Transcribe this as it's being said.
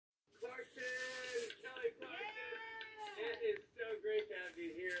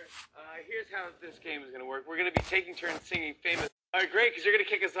Here's how this game is going to work. We're going to be taking turns singing famous. All right, great, because you're going to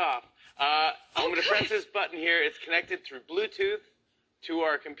kick us off. I'm going to press this button here. It's connected through Bluetooth to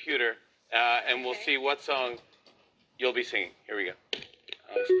our computer, and we'll see what song you'll be singing. Here we go.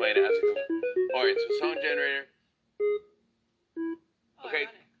 I'll explain it as we go. All right, so song generator. Okay,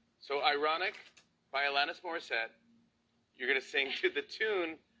 so Ironic by Alanis Morissette. You're going to sing to the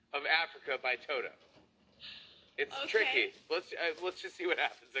tune of Africa by Toto. It's tricky. Let's just see what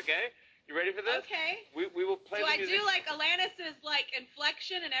happens, okay? You ready for this? Okay. We will play the music. Do I do like Alanis's like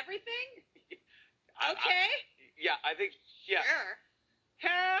inflection and everything? Okay. I think, yeah. Sure.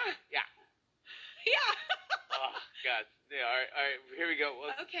 Yeah. Yeah. Oh, God. Yeah, all right, here we go.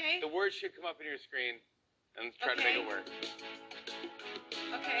 Okay. The words should come up on your screen, and try to make it work.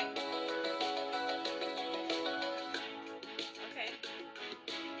 Okay.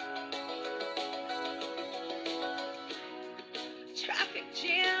 Traffic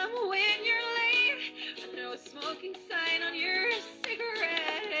jam when you're late. No smoking sign on your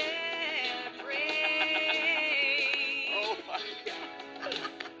cigarette break. Oh my God.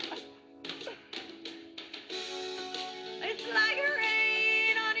 It's like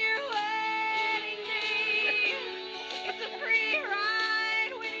rain on your wedding day. It's a free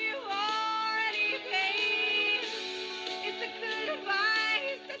ride when you already paid. It's a good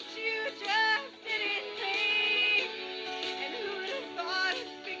advice that you just didn't take. And who would have thought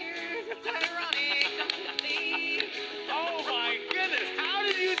his fingers it's ironic? Oh my goodness, how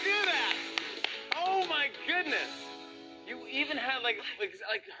did you do that? Oh my goodness. You even had like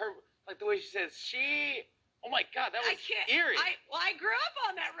her, like the way she says she. Oh my God, that was eerie. I grew up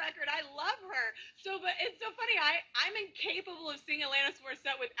on that record. I love her. So, but it's so funny. I'm incapable of singing Alanis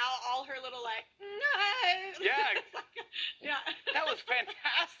Morissette without all her little like. Yeah. Yeah. That was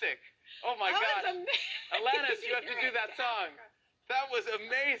fantastic. Oh my That God. was amazing. Alanis, you have to do that song. That was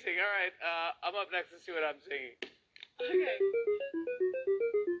amazing. All right, I'm up next to see what I'm singing. Okay.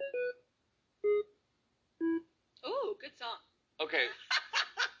 Ooh, good song. Okay.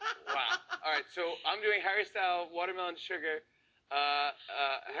 Wow. All right, so I'm doing Harry Styles, Watermelon Sugar.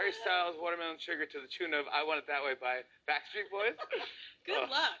 Harry Styles, Watermelon Sugar to the tune of I Want It That Way by Backstreet Boys. Good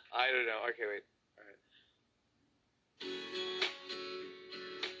luck. I don't know. Okay, wait. All right.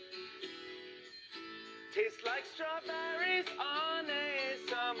 Tastes like strawberries on a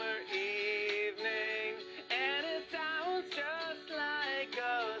summer evening, and it sounds just like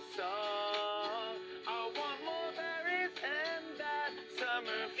a song. I want more berries and that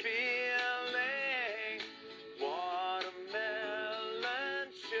summer feeling. Watermelon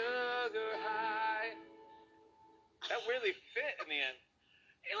sugar high. That really fit in the end.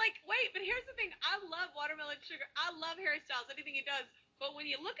 Like, wait, but here's the thing. I love Watermelon Sugar. I love Harry Styles, anything he does. But when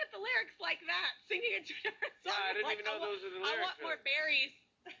you look at the lyrics like that, singing a different song, I didn't even know those were the lyrics. I want more berries.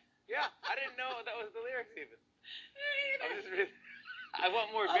 Yeah, I didn't know that was the lyrics even. I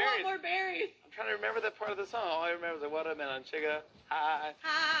want more berries. I want more berries. I'm trying to remember that part of the song. All I remember was the watermelon sugar high.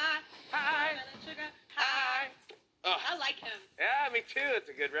 High. High. Watermelon sugar high. Oh. I like him. Yeah, me too.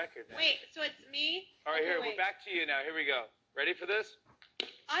 It's a good record. Man. Wait, so it's me? All right, we're back to you now. Here we go. Ready for this?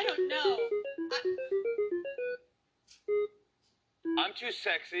 I don't know. I'm Too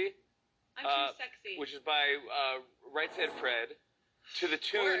Sexy. I'm Too Sexy. Which is by Right Said Fred, to the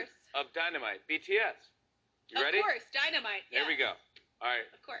tune of Dynamite, BTS. You ready? Of course, Dynamite. There we go. All right.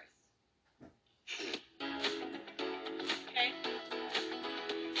 Of course. Okay.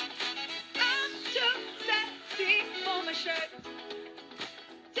 I'm too sexy for my shirt.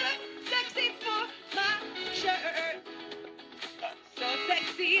 Too sexy for my shirt. So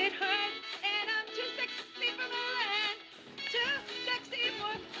sexy it hurts, and I'm too sexy for Milan. Too sexy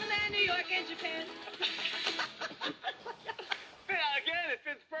for Milan, New York, and Japan. Again, it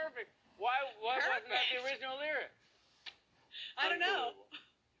fits perfect. Why wasn't that the original lyric? I don't know.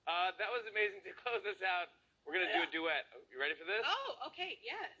 That was amazing to close us out. We're going to do a duet. You ready for this? Oh, okay,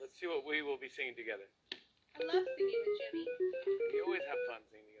 yes. Let's see what we will be singing together. I love singing with Jimmy. We always have fun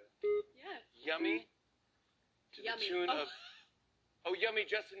singing together. Yes. Yummy. To the tune of... Oh, Yummy,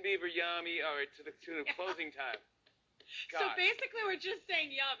 Justin Bieber, Yummy. All right, to the tune of Closing Time. God. So basically we're just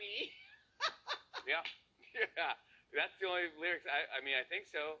saying Yummy. Yeah. Yeah. That's the only lyrics. I mean, I think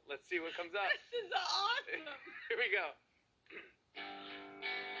so. Let's see what comes up. This is awesome. Here we go.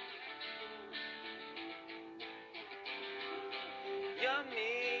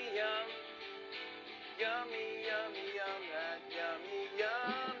 Yummy, yum. Yummy, yummy, yum. That yummy,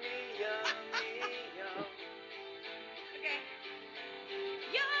 yummy, yummy, yum. Okay.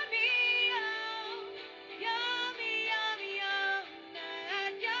 Yummy, yum. Yummy, yummy, yum.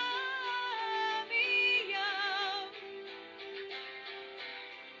 That yummy, yum.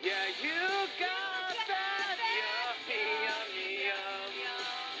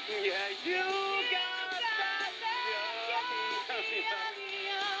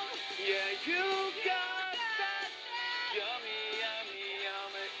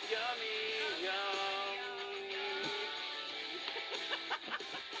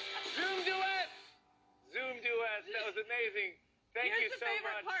 amazing. Thank Here's you the so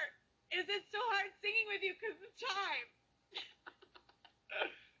favorite much. part. Is it so hard singing with you because the time?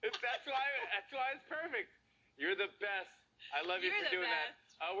 That's why it's perfect. You're the best. I love you You're for the doing best.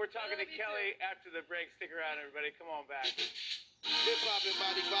 that. We're talking to love you Kelly after the break. Stick around, everybody. Come on back. Hip hop and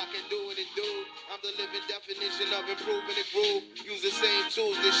body rockin', doing it, dude. I'm the living definition of improving the groove. Use the same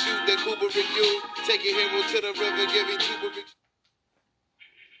tools to shoot that Kubrick used. Take your hero to the river, giving Kubrick.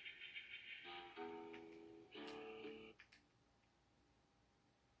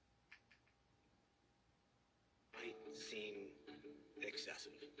 Might seem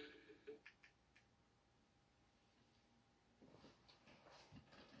excessive,